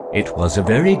It was a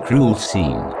very cruel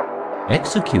scene,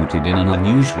 executed in an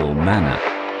unusual manner.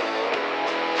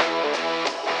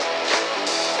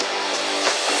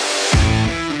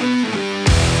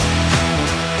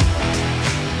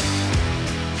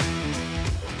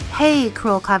 Hey,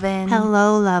 Cruel Coven.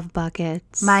 Hello, Love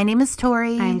Buckets. My name is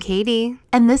Tori. I'm Katie.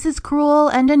 And this is Cruel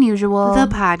and Unusual,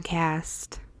 the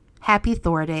podcast. Happy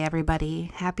Thor Day,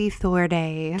 everybody. Happy Thor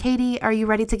Day. Katie, are you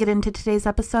ready to get into today's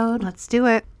episode? Let's do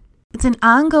it. It's an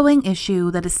ongoing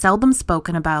issue that is seldom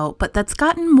spoken about, but that's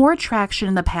gotten more traction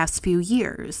in the past few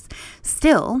years.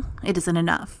 Still, it isn't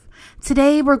enough.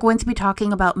 Today, we're going to be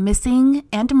talking about missing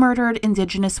and murdered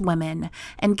Indigenous women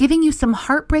and giving you some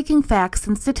heartbreaking facts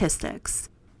and statistics.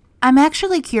 I'm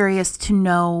actually curious to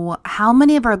know how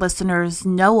many of our listeners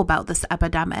know about this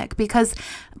epidemic, because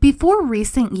before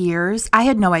recent years, I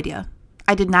had no idea.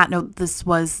 I did not know this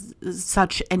was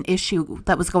such an issue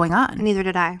that was going on. Neither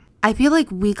did I. I feel like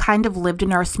we kind of lived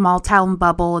in our small town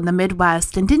bubble in the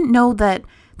Midwest and didn't know that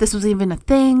this was even a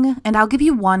thing, and I'll give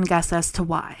you one guess as to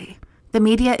why. The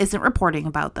media isn't reporting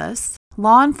about this.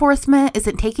 Law enforcement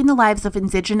isn't taking the lives of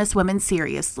Indigenous women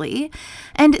seriously,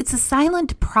 and it's a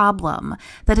silent problem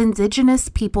that Indigenous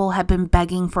people have been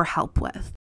begging for help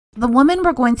with. The woman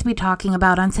we're going to be talking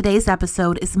about on today's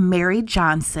episode is Mary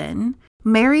Johnson.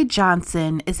 Mary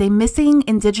Johnson is a missing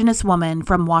Indigenous woman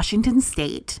from Washington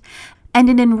State and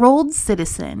an enrolled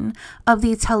citizen of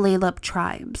the Tulalip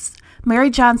tribes. Mary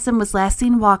Johnson was last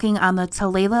seen walking on the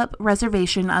Tulalip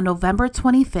Reservation on November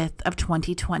 25th of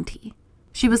 2020.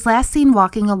 She was last seen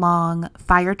walking along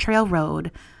Fire Trail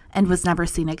Road and was never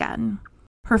seen again.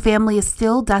 Her family is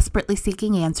still desperately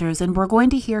seeking answers, and we're going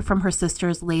to hear from her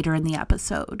sisters later in the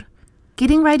episode.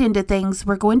 Getting right into things,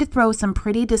 we're going to throw some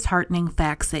pretty disheartening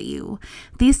facts at you.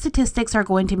 These statistics are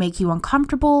going to make you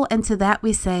uncomfortable, and to that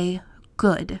we say,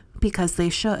 good, because they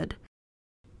should.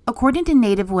 According to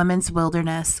Native Women's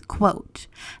Wilderness, quote,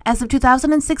 as of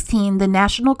 2016, the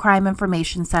National Crime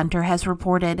Information Center has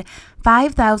reported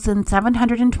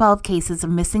 5,712 cases of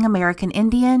missing American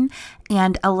Indian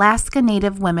and Alaska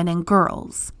Native women and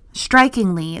girls.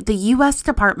 Strikingly, the U.S.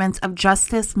 Department of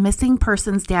Justice Missing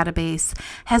Persons Database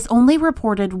has only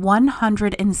reported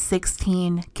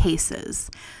 116 cases.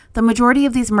 The majority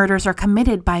of these murders are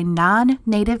committed by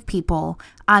non-Native people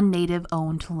on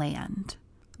Native-owned land.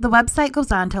 The website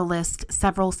goes on to list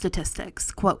several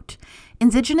statistics. Quote,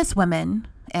 Indigenous women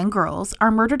and girls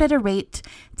are murdered at a rate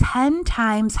 10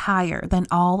 times higher than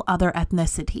all other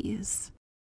ethnicities.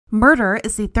 Murder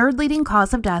is the third leading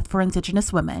cause of death for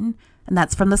Indigenous women, and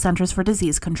that's from the Centers for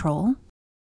Disease Control.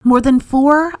 More than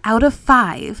 4 out of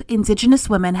 5 Indigenous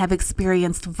women have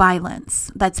experienced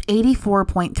violence. That's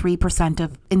 84.3%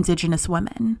 of Indigenous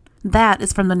women. That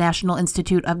is from the National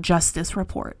Institute of Justice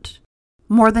report.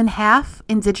 More than half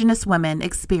Indigenous women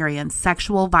experience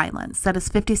sexual violence. That is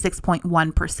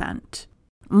 56.1%.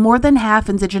 More than half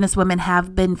Indigenous women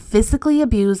have been physically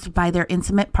abused by their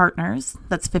intimate partners.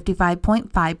 That's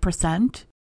 55.5%.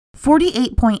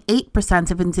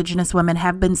 48.8% of Indigenous women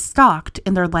have been stalked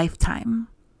in their lifetime.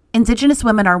 Indigenous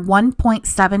women are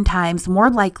 1.7 times more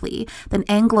likely than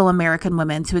Anglo-American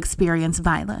women to experience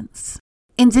violence.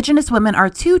 Indigenous women are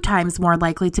 2 times more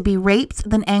likely to be raped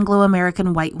than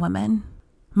Anglo-American white women.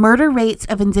 Murder rates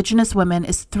of Indigenous women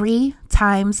is 3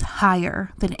 times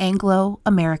higher than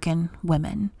Anglo-American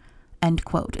women, end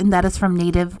quote. And that is from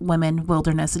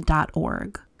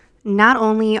nativewomenwilderness.org. Not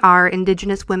only are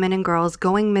Indigenous women and girls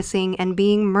going missing and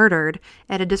being murdered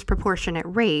at a disproportionate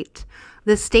rate,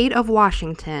 the state of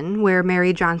Washington, where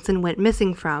Mary Johnson went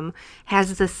missing from,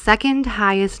 has the second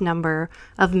highest number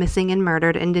of missing and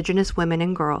murdered Indigenous women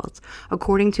and girls,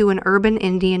 according to an Urban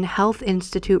Indian Health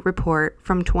Institute report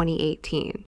from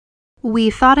 2018.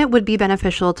 We thought it would be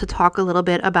beneficial to talk a little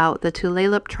bit about the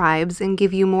Tulalip tribes and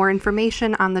give you more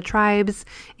information on the tribes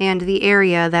and the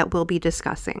area that we'll be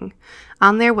discussing.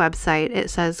 On their website,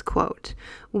 it says, quote,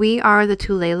 we are the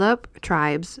Tulalip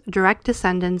tribes, direct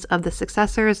descendants of the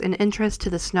successors in interest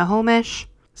to the Snohomish,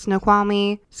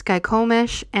 Snoqualmie,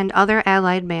 Skykomish, and other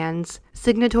allied bands,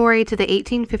 signatory to the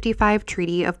 1855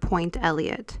 Treaty of Point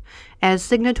Elliott. As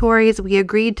signatories, we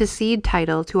agreed to cede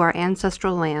title to our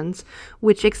ancestral lands,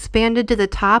 which expanded to the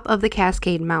top of the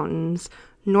Cascade Mountains,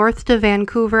 north to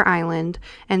Vancouver Island,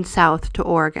 and south to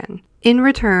Oregon. In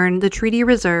return, the treaty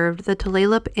reserved the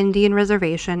Tulalip Indian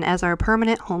Reservation as our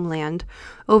permanent homeland,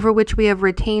 over which we have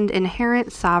retained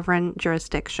inherent sovereign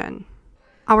jurisdiction.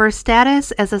 Our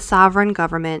status as a sovereign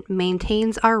government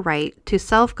maintains our right to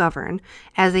self-govern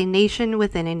as a nation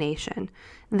within a nation.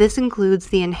 This includes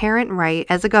the inherent right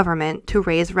as a government to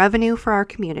raise revenue for our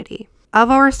community. Of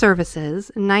our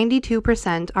services,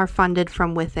 92% are funded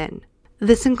from within.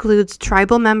 This includes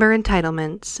tribal member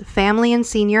entitlements, family and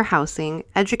senior housing,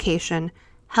 education,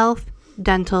 health,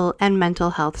 dental, and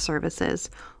mental health services,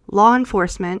 law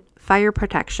enforcement, fire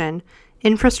protection,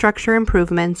 infrastructure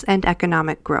improvements, and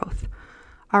economic growth.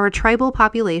 Our tribal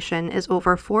population is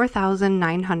over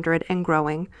 4,900 and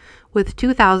growing, with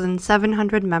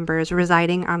 2,700 members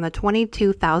residing on the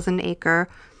 22,000-acre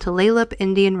Tulalip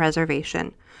Indian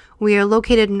Reservation. We are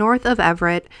located north of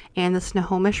Everett and the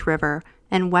Snohomish River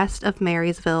and west of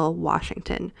Marysville,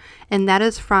 Washington, and that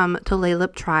is from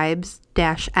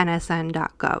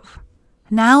tulaliptribes-nsn.gov.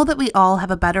 Now that we all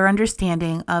have a better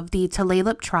understanding of the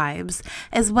Tulalip tribes,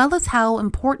 as well as how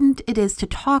important it is to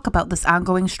talk about this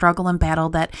ongoing struggle and battle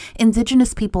that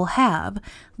Indigenous people have,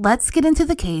 let's get into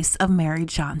the case of Mary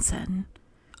Johnson.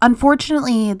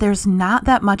 Unfortunately, there's not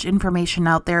that much information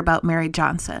out there about Mary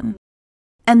Johnson,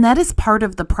 and that is part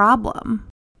of the problem.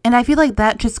 And I feel like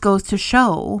that just goes to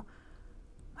show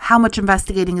how much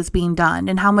investigating is being done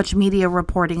and how much media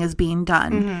reporting is being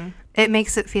done. Mm-hmm. It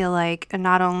makes it feel like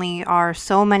not only are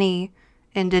so many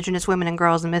Indigenous women and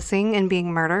girls missing and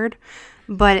being murdered,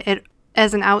 but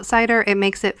as an outsider, it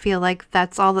makes it feel like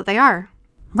that's all that they are.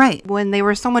 Right. When they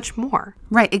were so much more.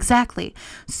 Right, exactly.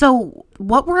 So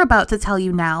what we're about to tell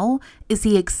you now is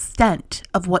the extent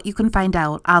of what you can find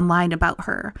out online about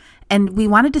her. And we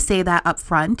wanted to say that up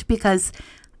front because,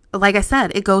 like I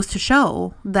said, it goes to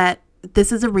show that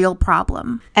this is a real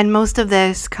problem. And most of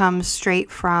this comes straight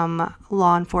from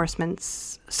law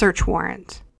enforcement's search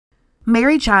warrant.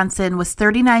 Mary Johnson was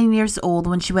 39 years old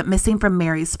when she went missing from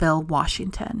Marysville,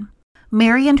 Washington.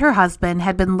 Mary and her husband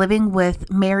had been living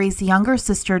with Mary's younger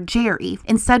sister, Jerry,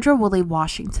 in Sedro-Woolley,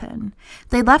 Washington.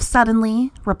 They left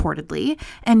suddenly, reportedly,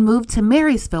 and moved to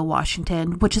Marysville,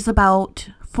 Washington, which is about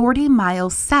 40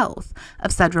 miles south of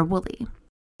Sedro-Woolley.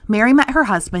 Mary met her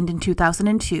husband in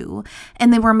 2002,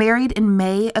 and they were married in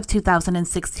May of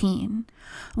 2016.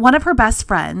 One of her best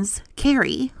friends,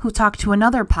 Carrie, who talked to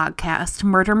another podcast,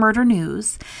 Murder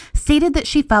News, stated that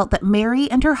she felt that Mary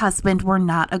and her husband were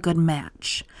not a good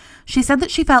match. She said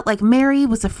that she felt like Mary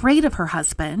was afraid of her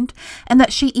husband, and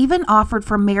that she even offered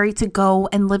for Mary to go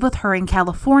and live with her in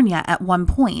California at one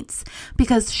point,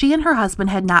 because she and her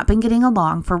husband had not been getting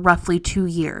along for roughly 2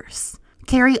 years.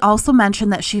 Carrie also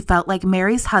mentioned that she felt like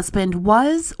Mary's husband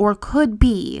was or could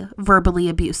be verbally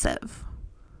abusive.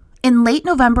 In late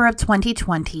November of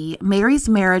 2020, Mary's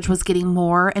marriage was getting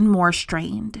more and more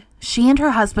strained. She and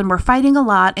her husband were fighting a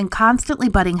lot and constantly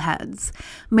butting heads.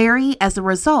 Mary, as a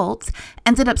result,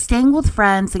 ended up staying with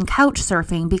friends and couch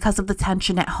surfing because of the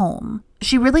tension at home.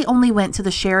 She really only went to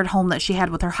the shared home that she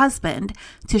had with her husband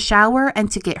to shower and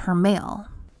to get her mail.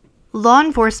 Law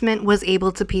enforcement was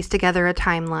able to piece together a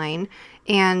timeline,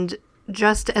 and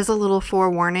just as a little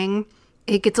forewarning,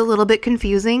 it gets a little bit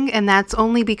confusing, and that's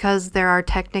only because there are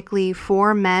technically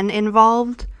 4 men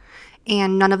involved,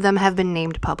 and none of them have been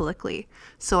named publicly.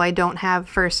 So I don't have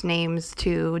first names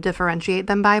to differentiate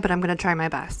them by, but I'm going to try my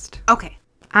best. Okay.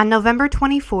 On November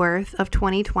 24th of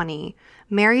 2020,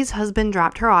 Mary's husband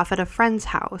dropped her off at a friend's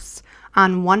house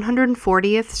on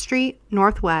 140th Street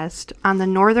Northwest on the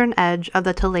northern edge of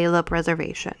the Tulalip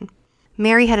Reservation.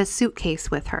 Mary had a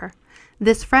suitcase with her.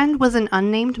 This friend was an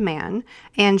unnamed man,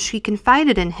 and she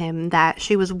confided in him that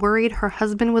she was worried her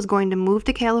husband was going to move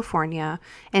to California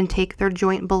and take their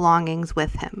joint belongings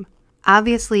with him.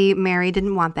 Obviously, Mary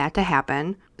didn't want that to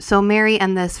happen, so Mary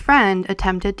and this friend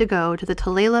attempted to go to the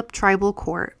Tulalip Tribal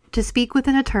Court to speak with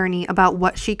an attorney about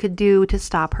what she could do to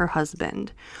stop her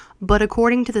husband. But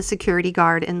according to the security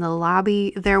guard in the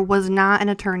lobby, there was not an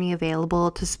attorney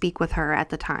available to speak with her at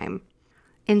the time.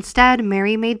 Instead,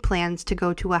 Mary made plans to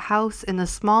go to a house in the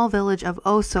small village of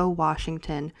Oso,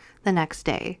 Washington, the next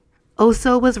day.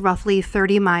 Oso was roughly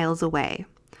 30 miles away.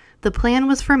 The plan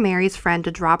was for Mary's friend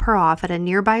to drop her off at a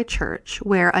nearby church,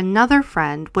 where another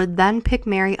friend would then pick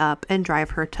Mary up and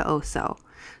drive her to Oso.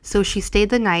 So she stayed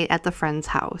the night at the friend's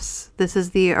house. This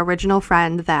is the original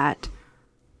friend that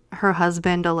her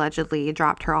husband allegedly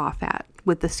dropped her off at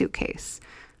with the suitcase.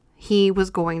 He was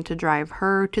going to drive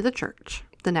her to the church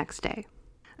the next day.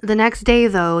 The next day,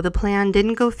 though, the plan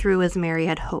didn't go through as Mary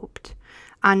had hoped.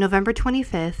 On November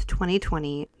 25th,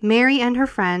 2020, Mary and her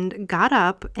friend got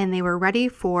up and they were ready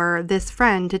for this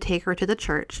friend to take her to the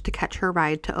church to catch her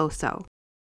ride to Oso.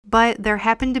 But there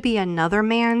happened to be another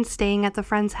man staying at the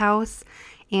friend's house,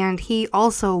 and he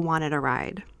also wanted a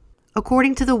ride.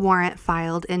 According to the warrant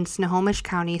filed in Snohomish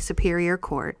County Superior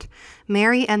Court,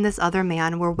 Mary and this other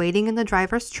man were waiting in the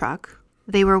driver's truck.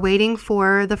 They were waiting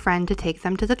for the friend to take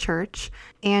them to the church,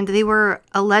 and they were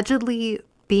allegedly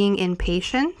being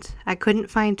impatient. I couldn't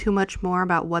find too much more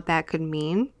about what that could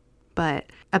mean, but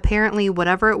Apparently,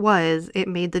 whatever it was, it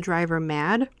made the driver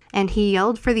mad, and he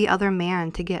yelled for the other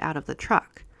man to get out of the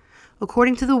truck.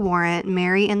 According to the warrant,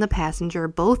 Mary and the passenger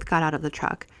both got out of the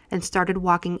truck and started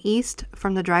walking east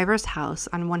from the driver's house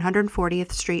on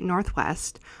 140th Street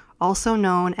Northwest, also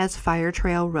known as Fire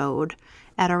Trail Road,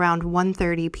 at around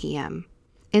 1:30 p.m.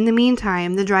 In the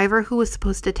meantime, the driver who was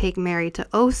supposed to take Mary to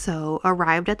Oso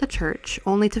arrived at the church,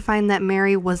 only to find that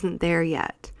Mary wasn't there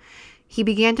yet. He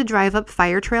began to drive up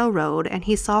Fire Trail Road, and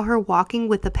he saw her walking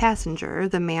with the passenger,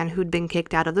 the man who'd been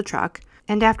kicked out of the truck,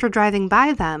 and after driving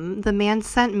by them, the man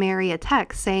sent Mary a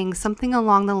text saying something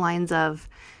along the lines of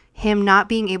him not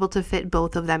being able to fit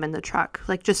both of them in the truck.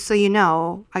 Like, just so you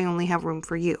know, I only have room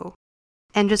for you.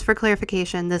 And just for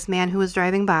clarification, this man who was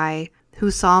driving by, who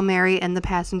saw Mary and the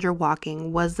passenger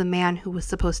walking, was the man who was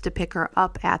supposed to pick her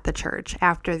up at the church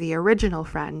after the original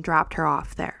friend dropped her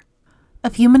off there. A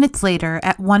few minutes later,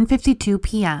 at 1:52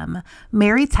 p.m.,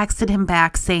 Mary texted him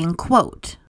back saying,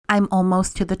 quote, "I'm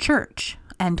almost to the church,"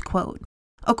 end quote.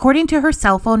 According to her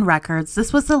cell phone records,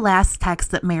 this was the last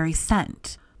text that Mary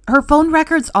sent. Her phone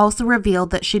records also revealed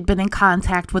that she'd been in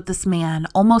contact with this man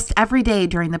almost every day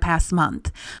during the past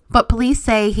month, but police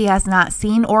say he has not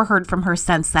seen or heard from her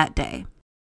since that day.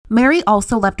 Mary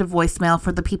also left a voicemail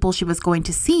for the people she was going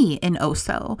to see in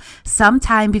Oso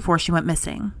sometime before she went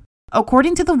missing.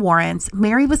 According to the warrants,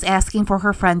 Mary was asking for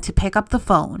her friend to pick up the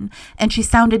phone, and she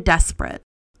sounded desperate.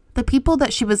 The people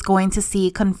that she was going to see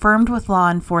confirmed with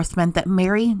law enforcement that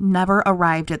Mary never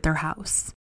arrived at their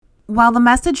house. While the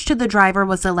message to the driver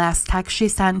was the last text she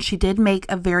sent, she did make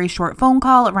a very short phone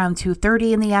call around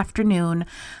 2:30 in the afternoon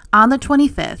on the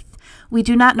 25th. We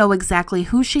do not know exactly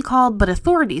who she called, but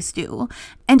authorities do.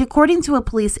 And according to a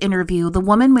police interview, the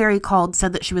woman Mary called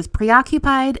said that she was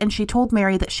preoccupied, and she told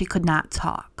Mary that she could not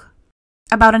talk.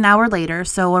 About an hour later,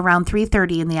 so around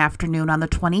 3:30 in the afternoon on the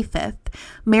 25th,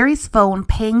 Mary's phone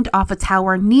pinged off a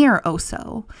tower near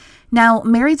Oso. Now,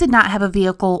 Mary did not have a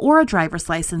vehicle or a driver's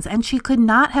license, and she could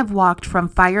not have walked from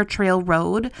Fire Trail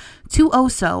Road to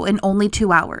Oso in only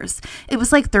 2 hours. It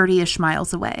was like 30-ish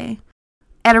miles away.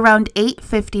 At around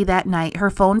 8:50 that night, her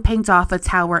phone pinged off a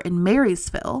tower in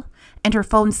Marysville, and her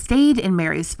phone stayed in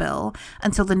Marysville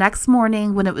until the next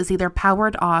morning when it was either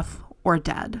powered off or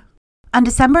dead. On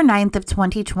December 9th of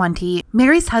 2020,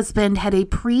 Mary's husband had a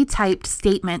pre-typed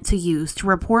statement to use to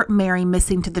report Mary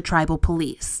missing to the tribal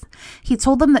police. He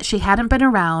told them that she hadn't been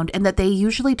around and that they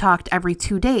usually talked every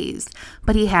 2 days,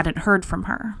 but he hadn't heard from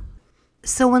her.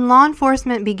 So when law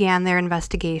enforcement began their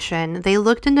investigation, they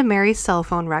looked into Mary's cell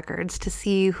phone records to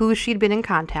see who she'd been in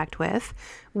contact with,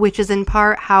 which is in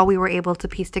part how we were able to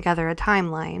piece together a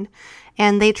timeline,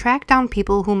 and they tracked down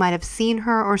people who might have seen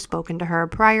her or spoken to her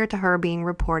prior to her being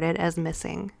reported as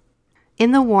missing.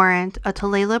 In the warrant, a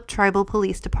Tulalip Tribal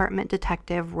Police Department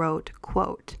detective wrote,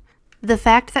 quote, "The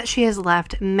fact that she has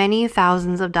left many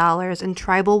thousands of dollars in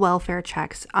tribal welfare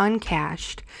checks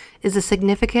uncashed is a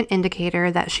significant indicator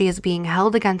that she is being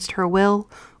held against her will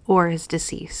or is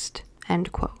deceased,"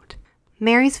 end quote.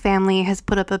 Mary's family has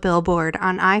put up a billboard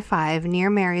on I-5 near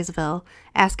Marysville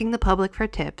asking the public for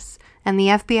tips, and the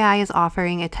FBI is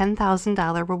offering a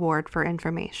 $10,000 reward for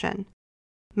information.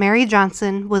 Mary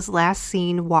Johnson was last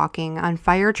seen walking on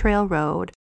Fire Trail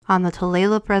Road on the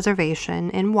Tulalip Reservation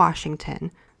in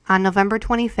Washington on November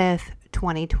 25th,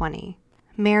 2020.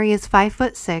 Mary is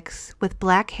 5'6" with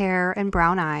black hair and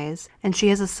brown eyes, and she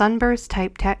has a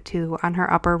sunburst-type tattoo on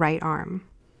her upper right arm.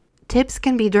 Tips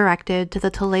can be directed to the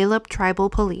Tulalip Tribal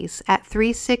Police at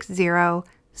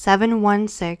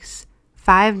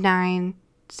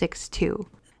 360-716-5962,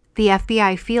 the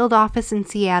FBI Field Office in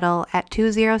Seattle at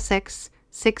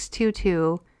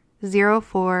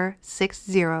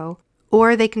 206-622-0460,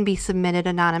 or they can be submitted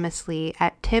anonymously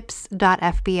at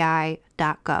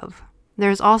tips.fbi.gov.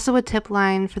 There's also a tip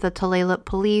line for the Tulalip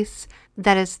Police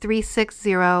that is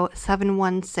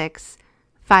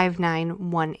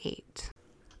 360-716-5918.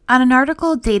 On an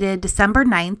article dated December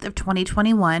 9th of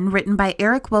 2021, written by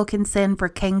Eric Wilkinson for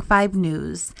King 5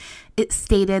 News, it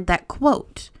stated that,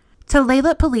 quote,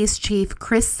 Tulalip Police Chief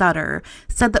Chris Sutter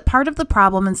said that part of the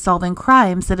problem in solving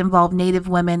crimes that involve Native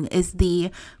women is the,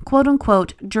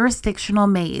 quote-unquote, jurisdictional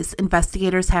maze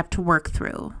investigators have to work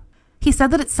through. He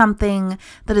said that it's something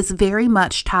that is very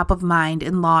much top of mind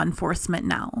in law enforcement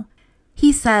now.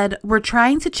 He said, "We're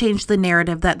trying to change the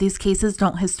narrative that these cases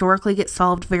don't historically get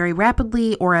solved very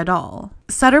rapidly or at all."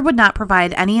 Sutter would not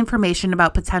provide any information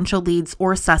about potential leads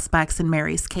or suspects in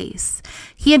Mary's case.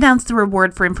 He announced the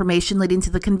reward for information leading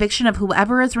to the conviction of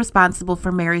whoever is responsible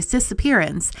for Mary's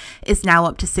disappearance is now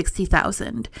up to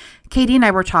 $60,000. Katie and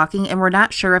I were talking, and we're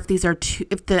not sure if these are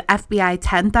if the FBI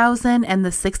 10,000 and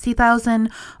the 60,000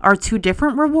 are two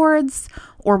different rewards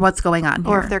or what's going on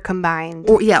here. Or if they're combined.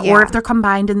 Or if they're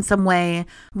combined in some way.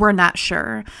 We're not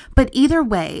sure. But either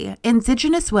way,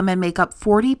 Indigenous women make up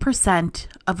 40%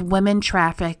 of women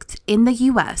trafficked in the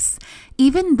U.S.,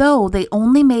 even though they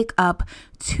only make up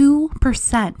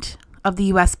 2% of the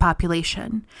U.S.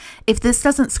 population. If this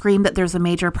doesn't scream that there's a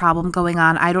major problem going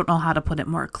on, I don't know how to put it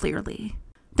more clearly.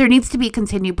 There needs to be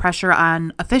continued pressure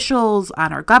on officials,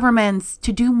 on our governments,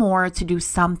 to do more, to do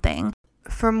something.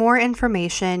 For more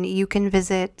information, you can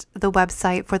visit the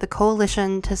website for the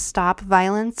Coalition to Stop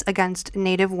Violence Against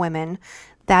Native Women.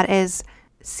 That is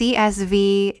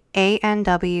csvanw.org.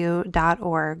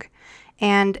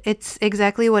 And it's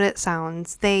exactly what it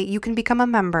sounds. You can become a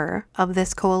member of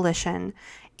this coalition,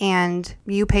 and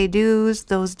you pay dues.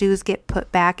 Those dues get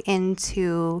put back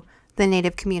into the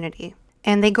Native community.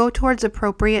 And they go towards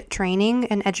appropriate training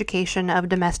and education of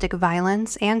domestic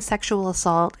violence and sexual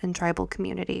assault in tribal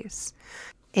communities.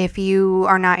 If you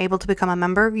are not able to become a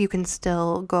member, you can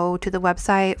still go to the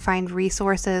website, find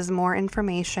resources, more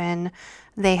information.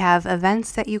 They have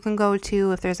events that you can go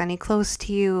to if there's any close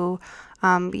to you.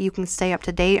 You can stay up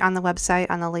to date on the website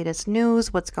on the latest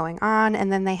news, what's going on,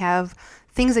 and then they have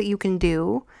things that you can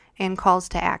do and calls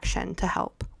to action to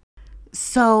help.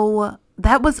 So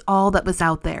that was all that was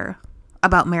out there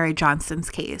about Mary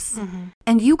Johnston's case. Mm-hmm.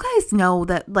 And you guys know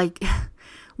that, like,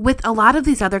 with a lot of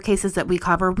these other cases that we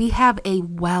cover, we have a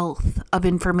wealth of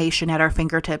information at our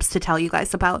fingertips to tell you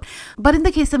guys about. But in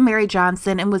the case of Mary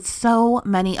Johnston, and with so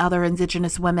many other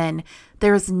Indigenous women,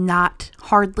 there's not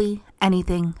hardly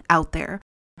anything out there.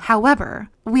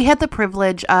 However, we had the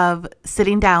privilege of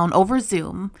sitting down over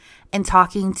Zoom and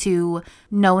talking to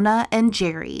Nona and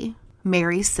Jerry,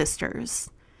 Mary's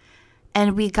sisters.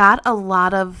 And we got a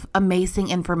lot of amazing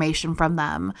information from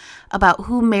them about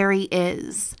who Mary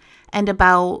is and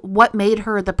about what made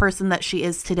her the person that she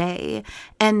is today.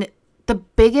 And the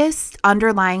biggest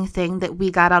underlying thing that we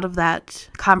got out of that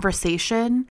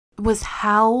conversation was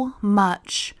how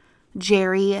much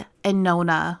Jerry and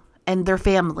Nona and their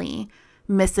family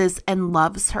misses and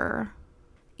loves her.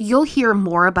 You'll hear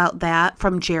more about that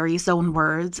from Jerry's own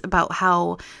words about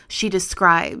how she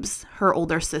describes her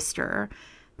older sister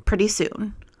pretty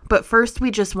soon. But first, we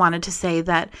just wanted to say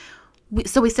that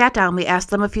we sat down, we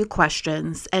asked them a few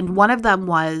questions, and one of them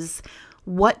was,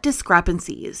 what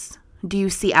discrepancies do you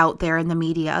see out there in the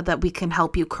media that we can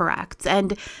help you correct?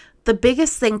 And the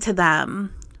biggest thing to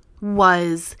them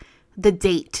was the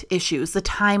date issues, the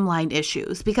timeline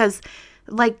issues, because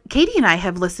like Katie and I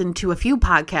have listened to a few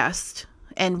podcasts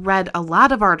and read a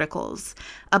lot of articles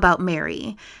about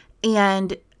Mary,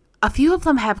 and a few of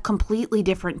them have completely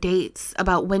different dates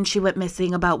about when she went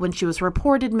missing, about when she was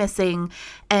reported missing,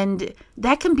 and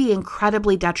that can be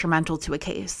incredibly detrimental to a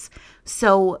case.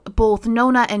 So both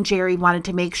Nona and Jerry wanted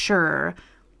to make sure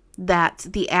that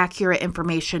the accurate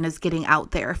information is getting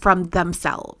out there from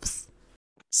themselves.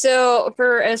 So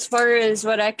for as far as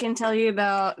what I can tell you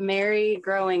about Mary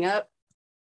growing up,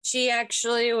 she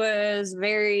actually was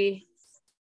very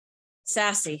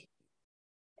sassy,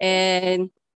 and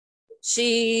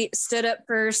she stood up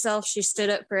for herself. She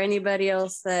stood up for anybody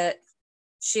else that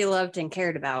she loved and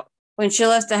cared about. When she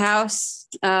left the house,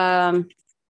 it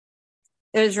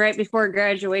was right before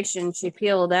graduation. She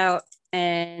peeled out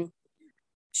and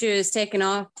she was taken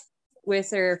off with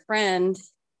her friend.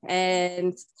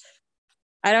 And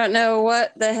I don't know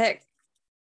what the heck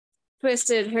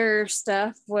twisted her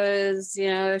stuff was. You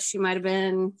know, she might have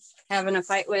been having a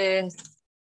fight with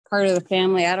part of the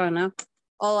family. I don't know.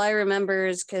 All I remember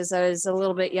is because I was a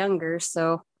little bit younger,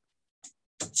 so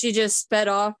she just sped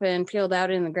off and peeled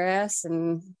out in the grass,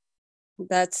 and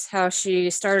that's how she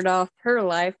started off her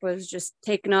life, was just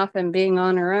taking off and being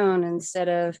on her own instead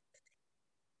of,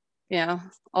 you know,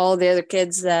 all the other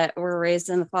kids that were raised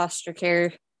in the foster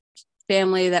care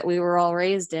family that we were all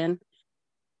raised in.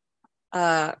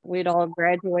 We'd all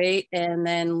graduate and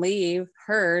then leave.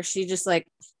 Her, she just, like,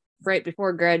 right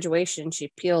before graduation,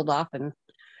 she peeled off and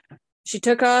she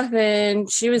took off, and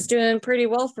she was doing pretty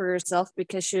well for herself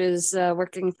because she was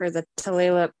working for the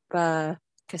Tulalip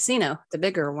casino, the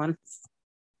bigger one.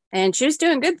 And she was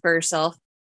doing good for herself.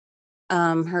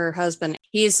 Her husband,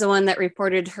 he's the one that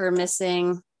reported her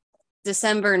missing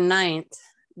December 9th,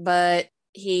 but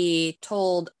he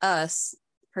told us,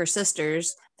 her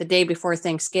sisters, the day before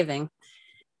Thanksgiving,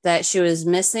 that she was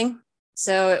missing.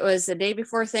 So it was the day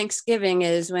before Thanksgiving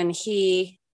is when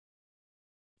he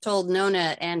told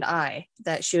Nona and I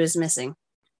that she was missing.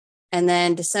 And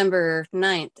then December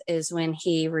 9th is when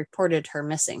he reported her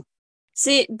missing.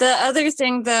 See, the other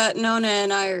thing that Nona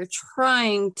and I are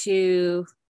trying to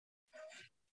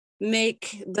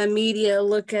make the media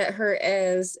look at her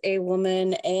as a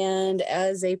woman and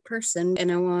as a person.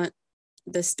 And I want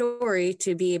the story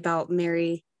to be about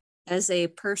Mary as a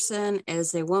person,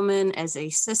 as a woman, as a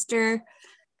sister,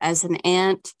 as an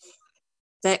aunt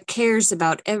that cares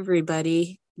about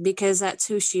everybody, because that's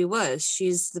who she was.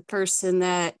 She's the person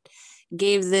that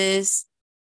gave this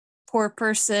poor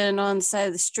person on the side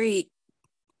of the street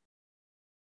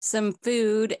some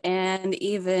food, and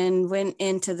even went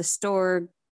into the store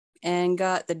and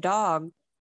got the dog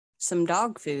some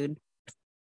dog food,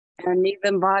 and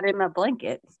even bought him a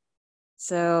blanket.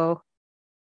 So,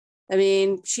 I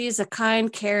mean, she's a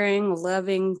kind, caring,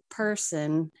 loving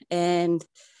person, and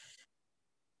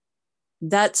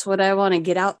that's what I want to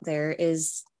get out there,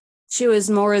 is she was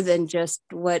more than just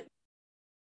what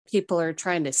people are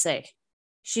trying to say.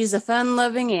 She's a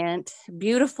fun-loving aunt,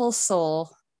 beautiful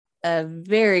soul, a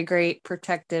very great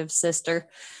protective sister,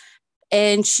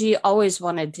 and she always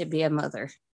wanted to be a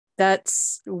mother.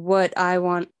 That's what I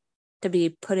want to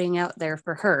be putting out there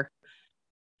for her,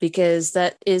 because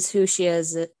that is who she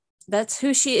is. That's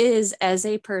who she is as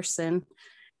a person,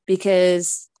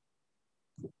 because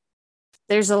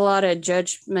there's a lot of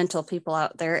judgmental people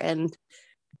out there, and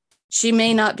she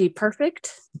may not be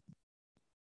perfect,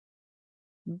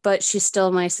 but she's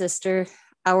still my sister,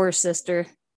 our sister,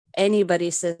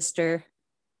 anybody's sister.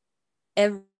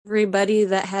 Everybody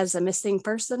that has a missing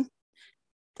person,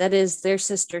 that is their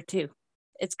sister too.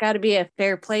 It's got to be a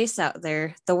fair place out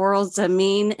there. The world's a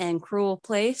mean and cruel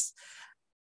place,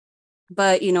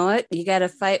 but you know what? You got to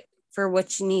fight for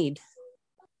what you need.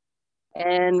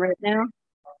 And right now,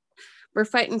 we're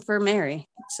fighting for Mary.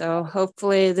 So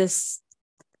hopefully this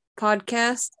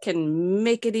podcast can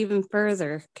make it even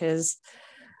further, because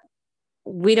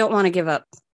we don't want to give up.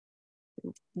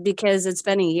 Because it's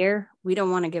been a year, we don't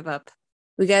want to give up.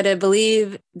 We got to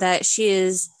believe that she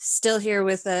is still here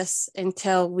with us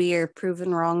until we are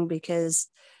proven wrong, because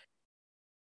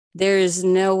there is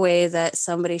no way that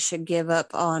somebody should give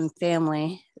up on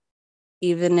family,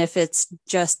 even if it's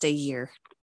just a year.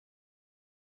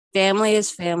 Family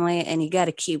is family, and you got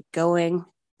to keep going,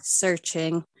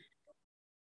 searching,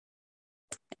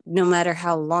 no matter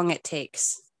how long it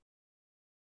takes.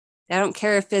 I don't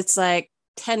care if it's like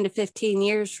 10 to 15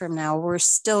 years from now, we're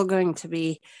still going to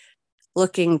be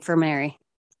looking for Mary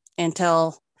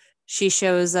until she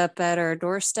shows up at our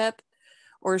doorstep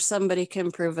or somebody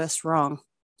can prove us wrong.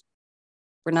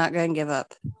 We're not going to give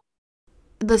up.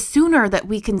 The sooner that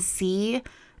we can see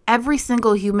every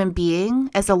single human being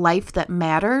as a life that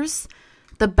matters,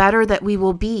 the better that we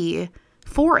will be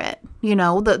for it. You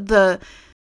know, the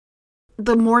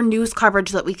more news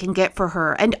coverage that we can get for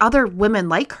her and other women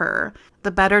like her,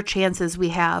 the better chances we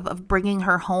have of bringing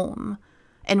her home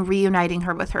and reuniting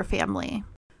her with her family.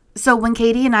 So when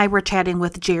Katie and I were chatting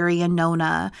with Jerry and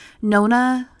Nona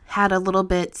had a little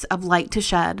bit of light to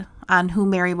shed on who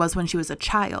Mary was when she was a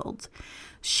child.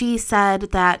 She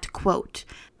said that, quote,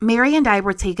 Mary and I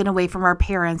were taken away from our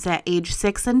parents at age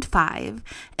 6 and 5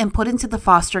 and put into the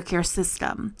foster care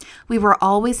system. We were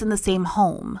always in the same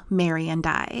home, Mary and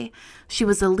I. She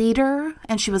was a leader,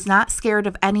 and she was not scared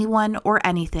of anyone or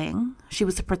anything. She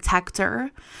was a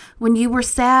protector. When you were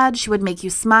sad, she would make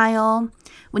you smile.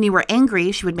 When you were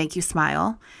angry, she would make you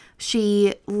smile.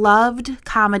 She loved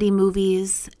comedy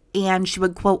movies, and she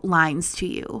would quote lines to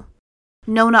you.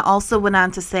 Nona also went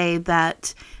on to say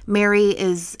that Mary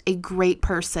is a great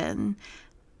person,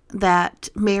 that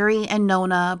Mary and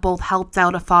Nona both helped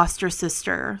out a foster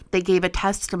sister. They gave a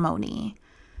testimony.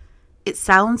 It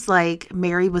sounds like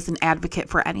Mary was an advocate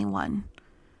for anyone.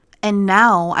 And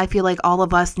now I feel like all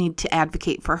of us need to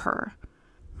advocate for her.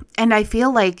 And I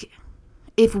feel like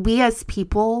if we as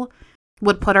people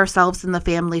would put ourselves in the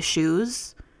family's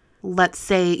shoes, let's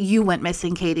say you went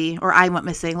missing, Katie, or I went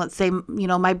missing. Let's say,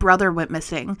 my brother went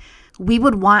missing. We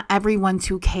would want everyone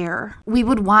to care. We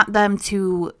would want them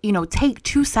to, take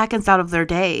 2 seconds out of their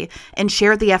day and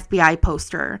share the FBI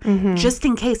poster just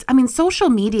in case. I mean, social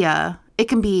media, it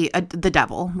can be the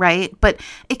devil, right? But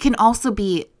it can also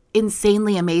be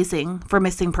insanely amazing for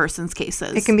missing persons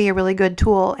cases. It can be a really good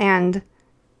tool, and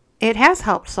it has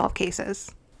helped solve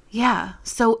cases. Yeah,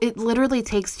 so it literally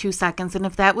takes 2 seconds, and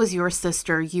if that was your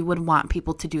sister, you would want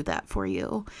people to do that for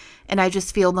you. And I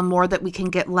just feel the more that we can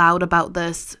get loud about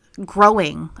this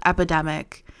growing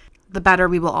epidemic, the better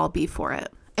we will all be for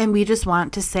it. And we just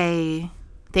want to say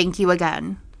thank you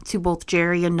again to both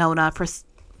Jerry and Nona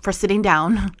for sitting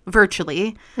down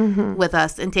virtually with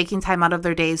us and taking time out of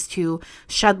their days to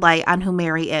shed light on who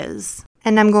Mary is.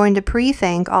 And I'm going to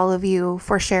pre-thank all of you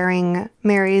for sharing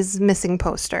Mary's missing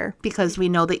poster. Because we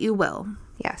know that you will.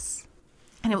 Yes.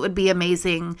 And it would be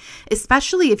amazing,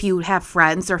 especially if you have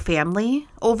friends or family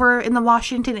over in the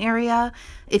Washington area,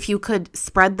 if you could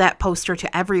spread that poster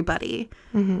to everybody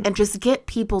and just get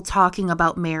people talking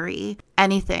about Mary,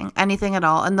 anything at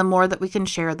all. And the more that we can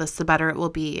share this, the better it will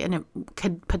be. And it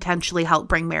could potentially help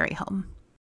bring Mary home.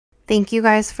 Thank you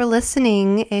guys for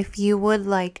listening. If you would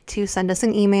like to send us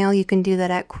an email, you can do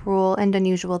that at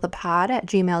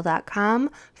cruelandunusualthepod@gmail.com.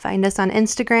 Find us on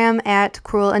Instagram at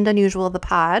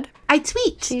cruelandunusualthepod. I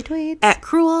tweet. She tweets. At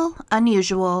Cruel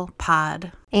Unusual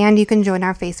Pod. And you can join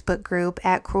our Facebook group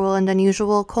at Cruel and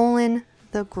Unusual :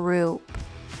 the group.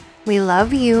 We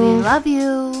love you. We love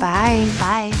you. Bye.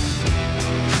 Bye.